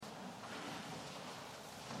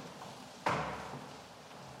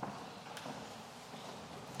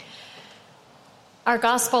Our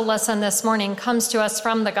gospel lesson this morning comes to us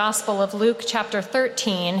from the Gospel of Luke, chapter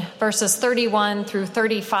 13, verses 31 through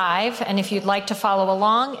 35. And if you'd like to follow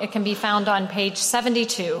along, it can be found on page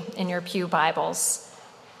 72 in your pew Bibles.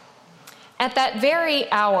 At that very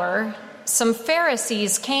hour, some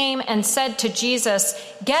Pharisees came and said to Jesus,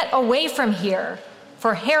 "Get away from here,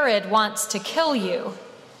 for Herod wants to kill you."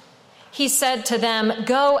 He said to them,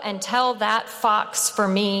 "Go and tell that fox for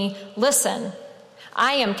me, listen,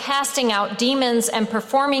 I am casting out demons and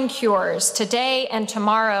performing cures today and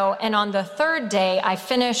tomorrow, and on the third day I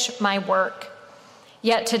finish my work.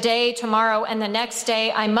 Yet today, tomorrow, and the next day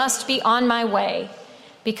I must be on my way,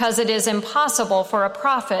 because it is impossible for a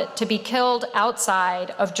prophet to be killed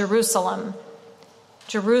outside of Jerusalem.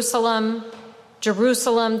 Jerusalem,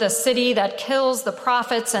 Jerusalem, the city that kills the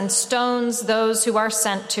prophets and stones those who are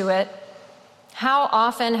sent to it. How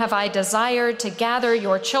often have I desired to gather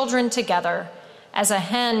your children together, as a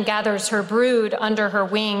hen gathers her brood under her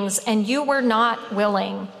wings, and you were not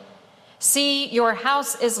willing. See, your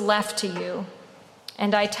house is left to you.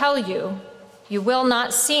 And I tell you, you will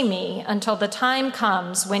not see me until the time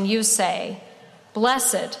comes when you say,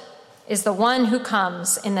 'Blessed is the one who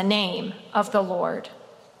comes in the name of the Lord.'"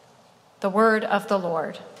 The word of the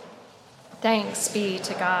Lord. Thanks be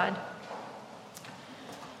to God.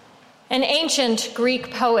 An ancient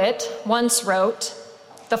Greek poet once wrote,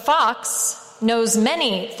 "The fox knows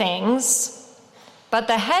many things, but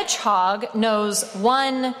the hedgehog knows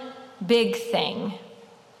one big thing."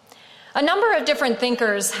 A number of different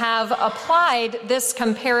thinkers have applied this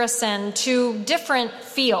comparison to different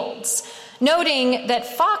fields, noting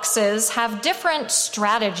that foxes have different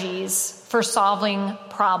strategies for solving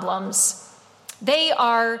problems. They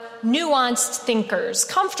are nuanced thinkers,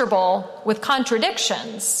 comfortable with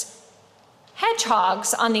contradictions.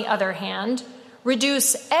 Hedgehogs, on the other hand,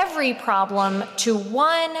 reduce every problem to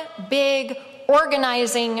one big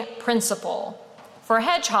organizing principle. For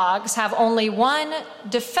hedgehogs have only one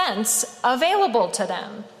defense available to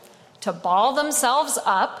them: to ball themselves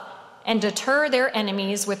up and deter their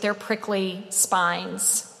enemies with their prickly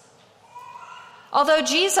spines. Although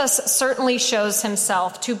Jesus certainly shows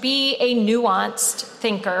himself to be a nuanced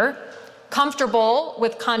thinker, comfortable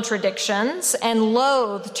with contradictions and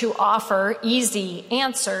loath to offer easy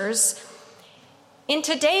answers, in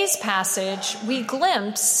today's passage, we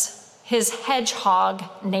glimpse his hedgehog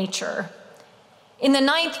nature. In the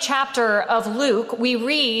 9th chapter of Luke, we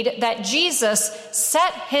read that Jesus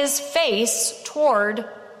set his face toward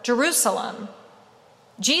Jerusalem.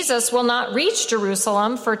 Jesus will not reach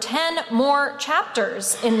Jerusalem for 10 more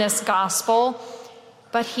chapters in this gospel,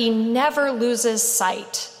 but he never loses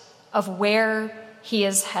sight of where he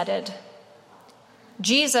is headed.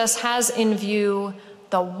 Jesus has in view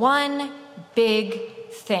the one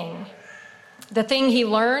big thing, the thing he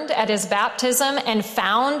learned at his baptism and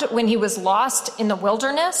found when he was lost in the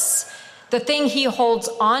wilderness, the thing he holds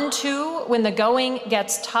on to when the going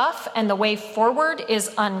gets tough and the way forward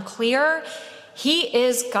is unclear. He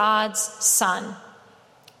is God's Son,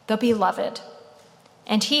 the beloved,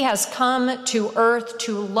 and he has come to earth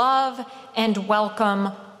to love and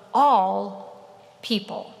welcome all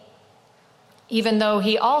people, even though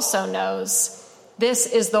he also knows this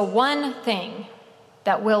is the one thing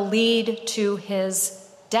that will lead to his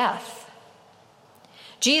death.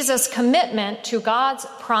 Jesus' commitment to God's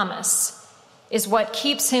promise is what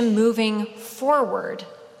keeps him moving forward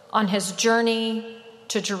on his journey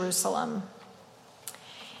to Jerusalem.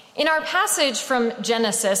 In our passage from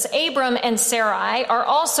Genesis, Abram and Sarai are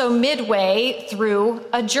also midway through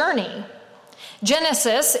a journey.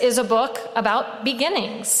 Genesis is a book about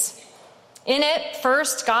beginnings. In it,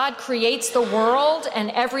 first, God creates the world and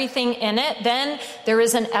everything in it. Then there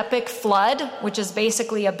is an epic flood, which is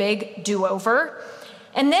basically a big do-over.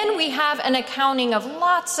 And then we have an accounting of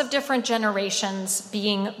lots of different generations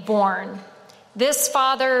being born. This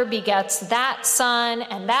father begets that son,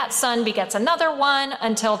 and that son begets another one,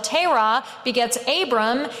 until Terah begets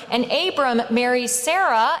Abram, and Abram marries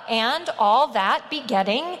Sarah, and all that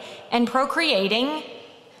begetting and procreating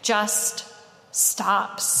just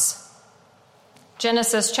stops.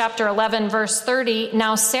 Genesis chapter 11, verse 30,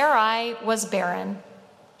 "Now Sarai was barren.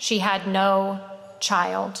 She had no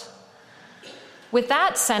child." With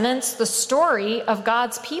that sentence, the story of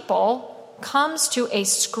God's people comes to a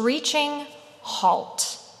screeching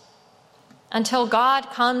halt until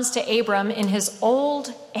God comes to Abram in his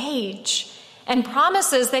old age and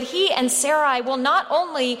promises that he and Sarai will not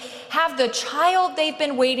only have the child they've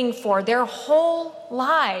been waiting for their whole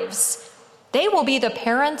lives, they will be the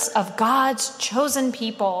parents of God's chosen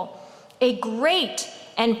people, a great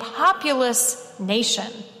and populous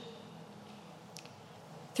nation.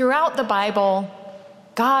 Throughout the Bible,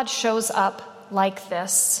 God shows up like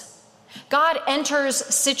this. God enters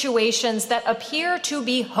situations that appear to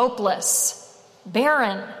be hopeless,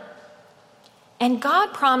 barren. And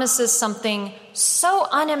God promises something so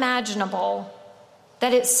unimaginable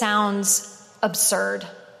that it sounds absurd,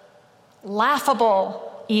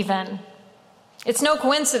 laughable even. It's no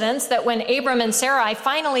coincidence that when Abram and Sarai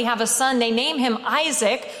finally have a son, they name him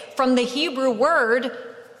Isaac from the Hebrew word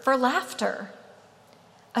for laughter.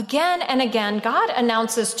 Again and again, God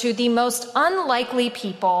announces to the most unlikely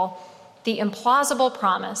people the implausible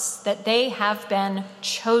promise that they have been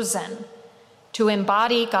chosen to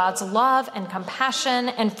embody God's love and compassion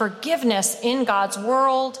and forgiveness in God's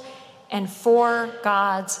world and for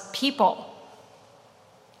God's people.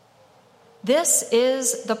 This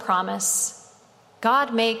is the promise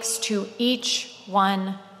God makes to each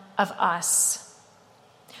one of us.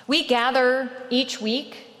 We gather each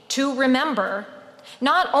week to remember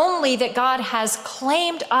not only that God has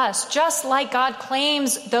claimed us, just like God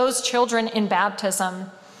claims those children in baptism,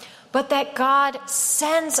 but that God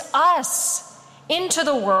sends us into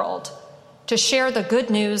the world to share the good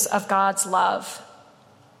news of God's love.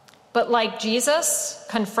 But like Jesus,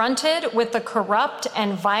 confronted with the corrupt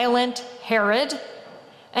and violent Herod,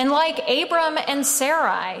 and like Abram and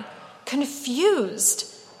Sarai, confused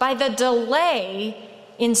by the delay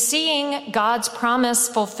in seeing God's promise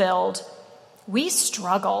fulfilled, we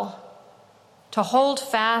struggle to hold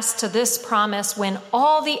fast to this promise when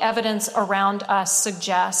all the evidence around us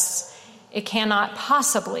suggests it cannot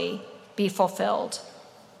possibly be fulfilled.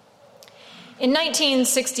 In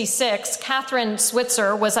 1966, Catherine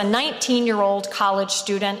Switzer was a 19-year-old college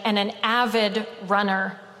student and an avid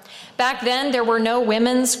runner. Back then, there were no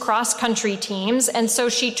women's cross-country teams, and so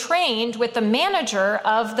she trained with the manager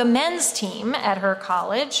of the men's team at her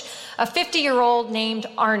college, a 50-year-old named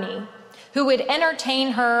Arnie, who would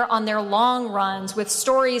entertain her on their long runs with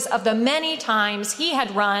stories of the many times he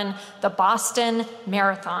had run the Boston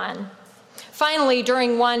Marathon. Finally,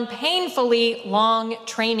 during one painfully long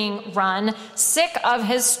training run, sick of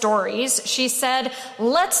his stories, she said,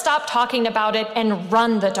 "Let's stop talking about it and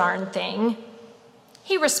run the darn thing."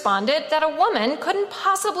 He responded that a woman couldn't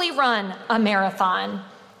possibly run a marathon,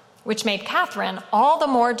 which made Catherine all the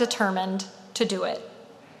more determined to do it.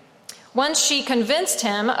 Once she convinced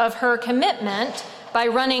him of her commitment by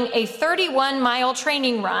running a 31-mile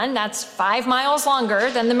training run, that's 5 miles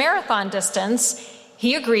longer than the marathon distance,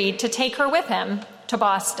 he agreed to take her with him to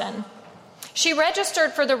Boston. She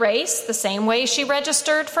registered for the race the same way she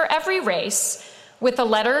registered for every race, with the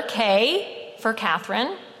letter K for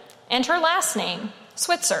Catherine and her last name,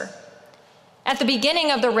 Switzer. At the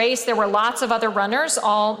beginning of the race, there were lots of other runners,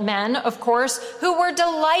 all men, of course, who were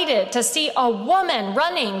delighted to see a woman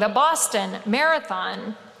running the Boston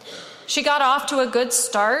Marathon. She got off to a good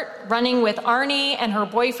start, running with Arnie and her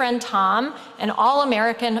boyfriend Tom, an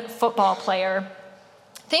all-American football player.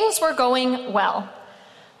 Things were going well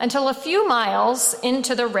until a few miles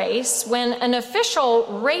into the race when an official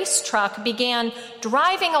race truck began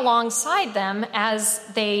driving alongside them as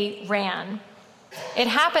they ran. It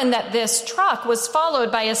happened that this truck was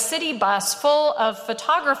followed by a city bus full of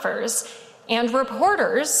photographers and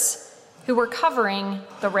reporters who were covering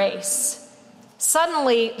the race.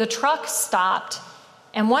 Suddenly, the truck stopped,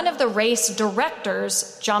 and one of the race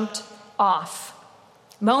directors jumped off.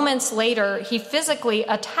 Moments later, he physically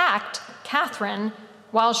attacked Catherine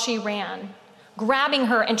while she ran, grabbing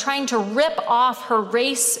her and trying to rip off her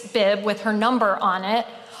race bib with her number on it,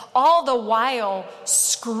 all the while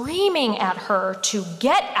screaming at her to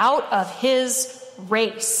get out of his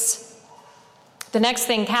race. The next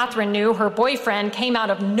thing Catherine knew, her boyfriend came out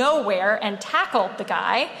of nowhere and tackled the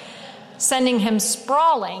guy, sending him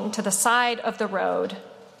sprawling to the side of the road.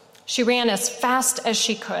 She ran as fast as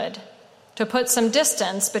she could to put some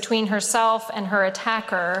distance between herself and her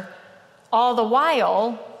attacker. All the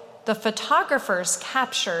while, the photographers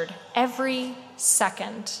captured every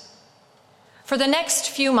second. For the next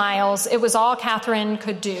few miles, it was all Catherine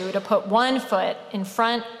could do to put one foot in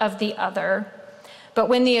front of the other. But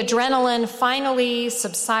when the adrenaline finally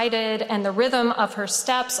subsided and the rhythm of her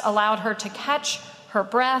steps allowed her to catch her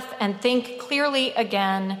breath and think clearly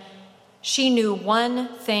again, she knew one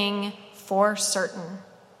thing for certain.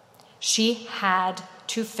 She had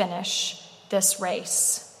to finish this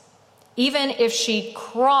race. Even if she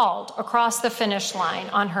crawled across the finish line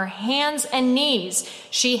on her hands and knees,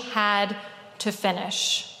 she had to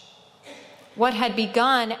finish. What had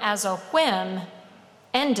begun as a whim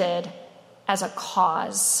ended as a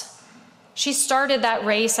cause. She started that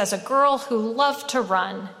race as a girl who loved to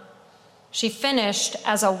run. She finished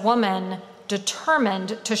as a woman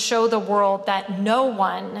determined to show the world that no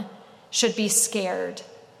one, should be scared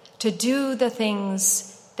to do the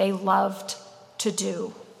things they loved to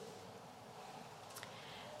do.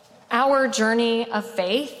 Our journey of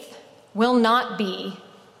faith will not be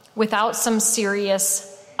without some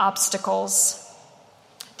serious obstacles.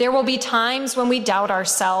 There will be times when we doubt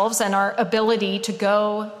ourselves and our ability to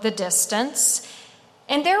go the distance,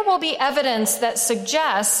 and there will be evidence that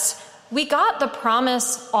suggests we got the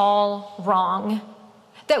promise all wrong,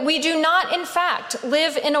 that we do not, in fact,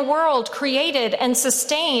 live in a world created and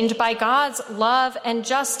sustained by God's love and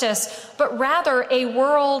justice, but rather a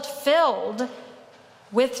world filled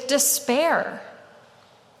with despair.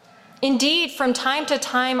 Indeed, from time to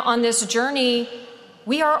time on this journey,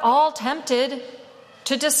 we are all tempted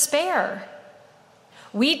to despair.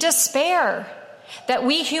 We despair that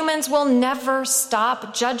we humans will never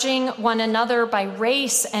stop judging one another by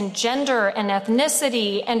race and gender and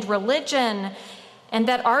ethnicity and religion, and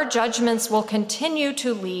that our judgments will continue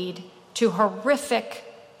to lead to horrific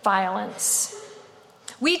violence.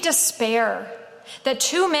 We despair that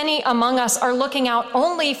too many among us are looking out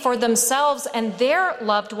only for themselves and their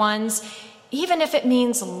loved ones, even if it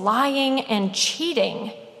means lying and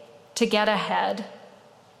cheating to get ahead.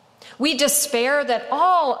 We despair that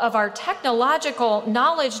all of our technological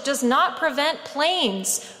knowledge does not prevent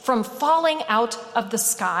planes from falling out of the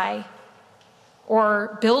sky,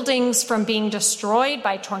 or buildings from being destroyed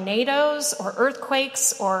by tornadoes or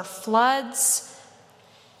earthquakes or floods.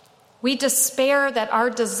 We despair that our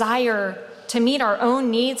desire to meet our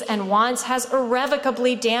own needs and wants has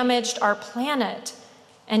irrevocably damaged our planet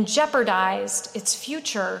and jeopardized its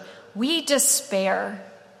future. We despair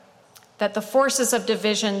that the forces of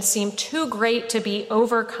division seem too great to be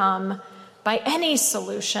overcome by any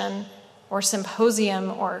solution or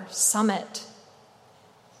symposium or summit.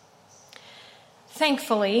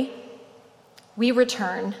 Thankfully, we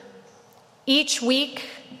return each week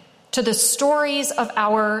to the stories of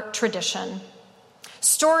our tradition,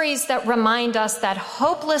 stories that remind us that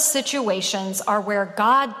hopeless situations are where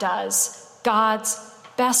God does God's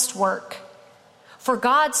best work. For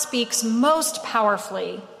God speaks most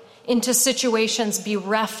powerfully into situations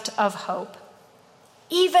bereft of hope.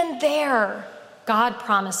 Even there, God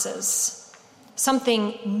promises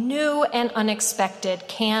something new and unexpected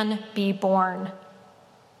can be born.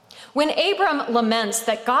 When Abram laments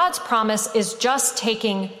that God's promise is just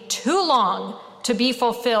taking too long to be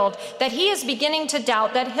fulfilled, that he is beginning to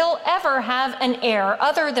doubt that he'll ever have an heir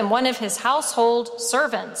other than one of his household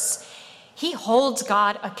servants, he holds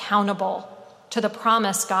God accountable to the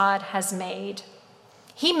promise God has made.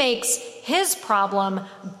 He makes his problem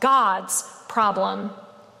God's problem,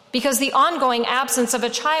 because the ongoing absence of a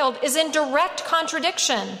child is in direct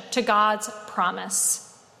contradiction to God's promise.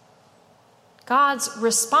 God's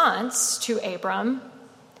response to Abram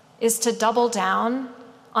is to double down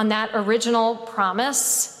on that original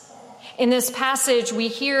promise. In this passage, we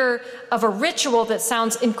hear of a ritual that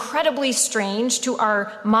sounds incredibly strange to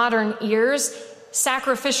our modern ears: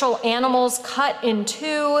 sacrificial animals cut in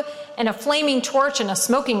two, and a flaming torch and a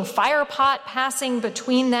smoking fire pot passing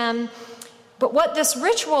between them. But what this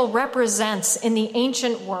ritual represents in the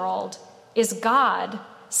ancient world is God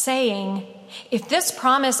saying, if this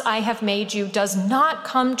promise I have made you does not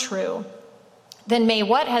come true, then may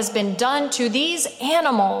what has been done to these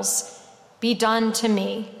animals be done to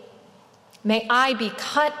me. May I be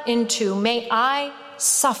cut in two. May I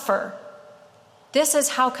suffer. This is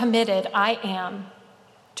how committed I am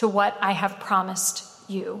to what I have promised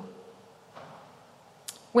you.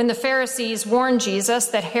 When the Pharisees warn Jesus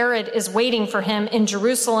that Herod is waiting for him in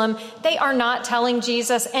Jerusalem, they are not telling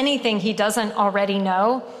Jesus anything he doesn't already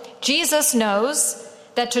know. Jesus knows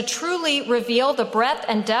that to truly reveal the breadth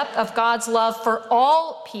and depth of God's love for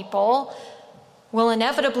all people will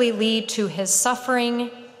inevitably lead to his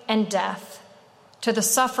suffering and death, to the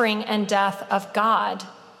suffering and death of God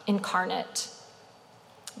incarnate.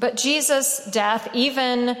 But Jesus' death,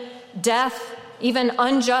 even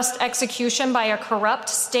unjust execution by a corrupt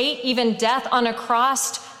state, even death on a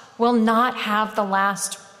cross, will not have the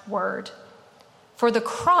last word. For the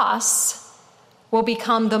cross will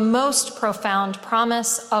become the most profound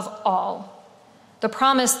promise of all, the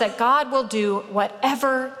promise that God will do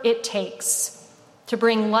whatever it takes to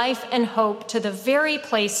bring life and hope to the very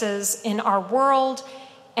places in our world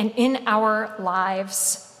and in our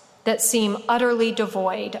lives that seem utterly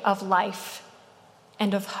devoid of life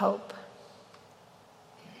and of hope.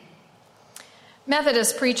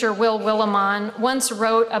 Methodist preacher Will Willimon once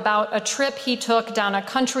wrote about a trip he took down a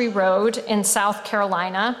country road in South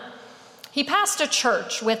Carolina. He passed a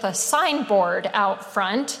church with a signboard out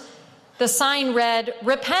front. The sign read,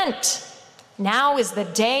 "Repent, now is the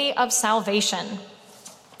day of salvation."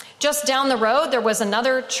 Just down the road, there was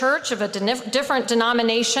another church of a different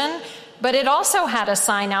denomination, but it also had a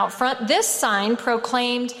sign out front. This sign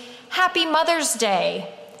proclaimed, "Happy Mother's Day.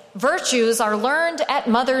 Virtues are learned at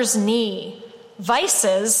mother's knee.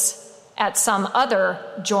 Vices at some other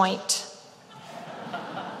joint."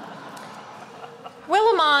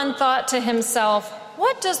 Willimon thought to himself,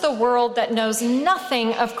 what does the world that knows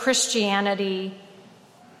nothing of Christianity,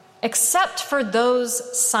 except for those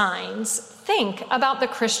signs, think about the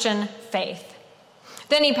Christian faith?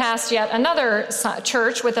 Then he passed yet another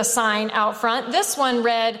church with a sign out front. This one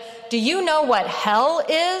read, "Do you know what hell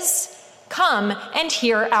is? Come and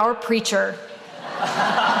hear our preacher."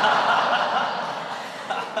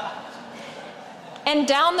 And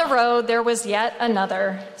down the road, there was yet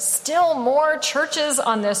another. Still more churches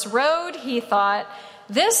on this road, he thought.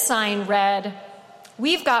 This sign read,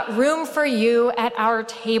 "We've got room for you at our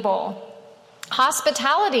table.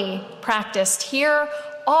 Hospitality practiced here.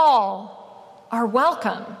 All are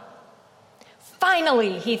welcome."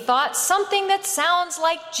 Finally, he thought, something that sounds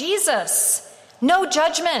like Jesus. No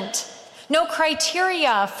judgment, no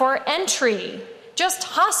criteria for entry, just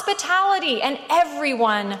hospitality and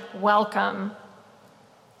everyone welcome.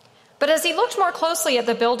 But as he looked more closely at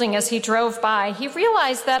the building as he drove by, he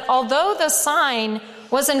realized that although the sign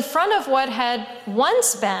was in front of what had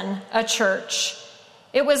once been a church,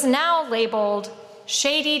 it was now labeled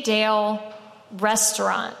Shady Dale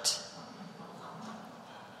Restaurant.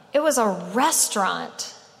 It was a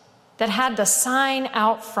restaurant that had the sign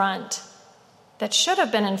out front that should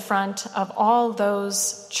have been in front of all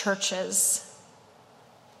those churches.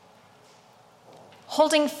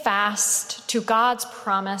 Holding fast to God's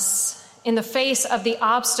promise in the face of the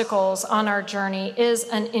obstacles on our journey is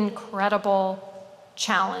an incredible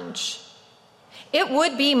challenge. It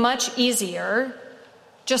would be much easier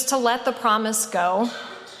just to let the promise go,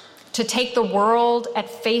 to take the world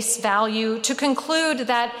at face value, to conclude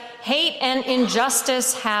that hate and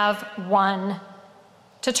injustice have won,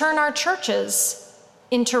 to turn our churches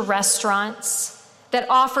into restaurants that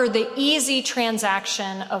offer the easy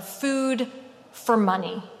transaction of food for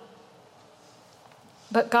money.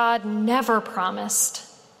 But God never promised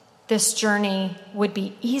this journey would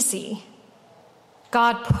be easy.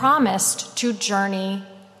 God promised to journey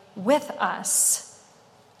with us,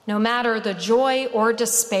 no matter the joy or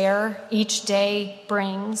despair each day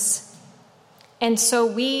brings. And so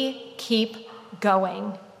we keep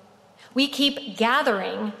going. We keep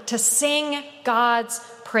gathering to sing God's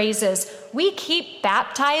praises. We keep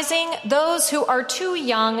baptizing those who are too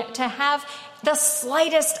young to have the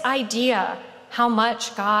slightest idea how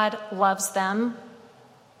much God loves them.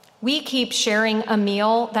 We keep sharing a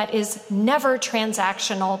meal that is never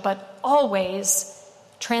transactional, but always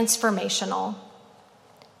transformational.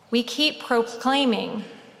 We keep proclaiming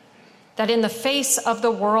that in the face of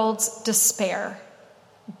the world's despair,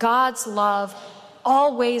 God's love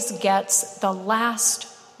always gets the last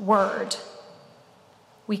word.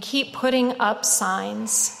 We keep putting up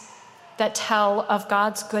signs that tell of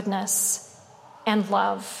God's goodness and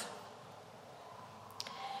love.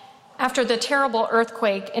 After the terrible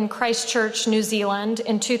earthquake in Christchurch, New Zealand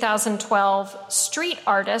in 2012, street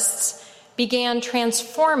artists began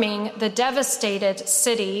transforming the devastated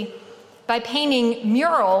city by painting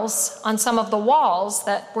murals on some of the walls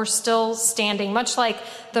that were still standing, much like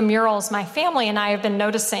the murals my family and I have been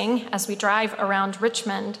noticing as we drive around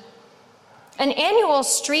Richmond. An annual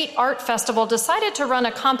street art festival decided to run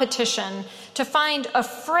a competition to find a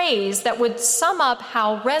phrase that would sum up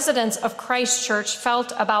how residents of Christchurch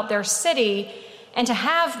felt about their city, and to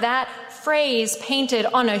have that phrase painted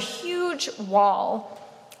on a huge wall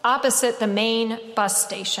opposite the main bus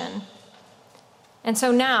station. And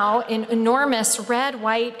so now, in enormous red,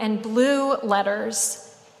 white, and blue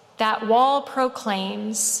letters, that wall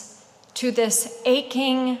proclaims to this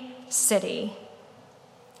aching city,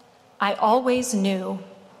 "I always knew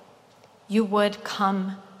you would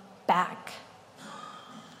come back."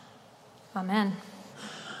 Amen.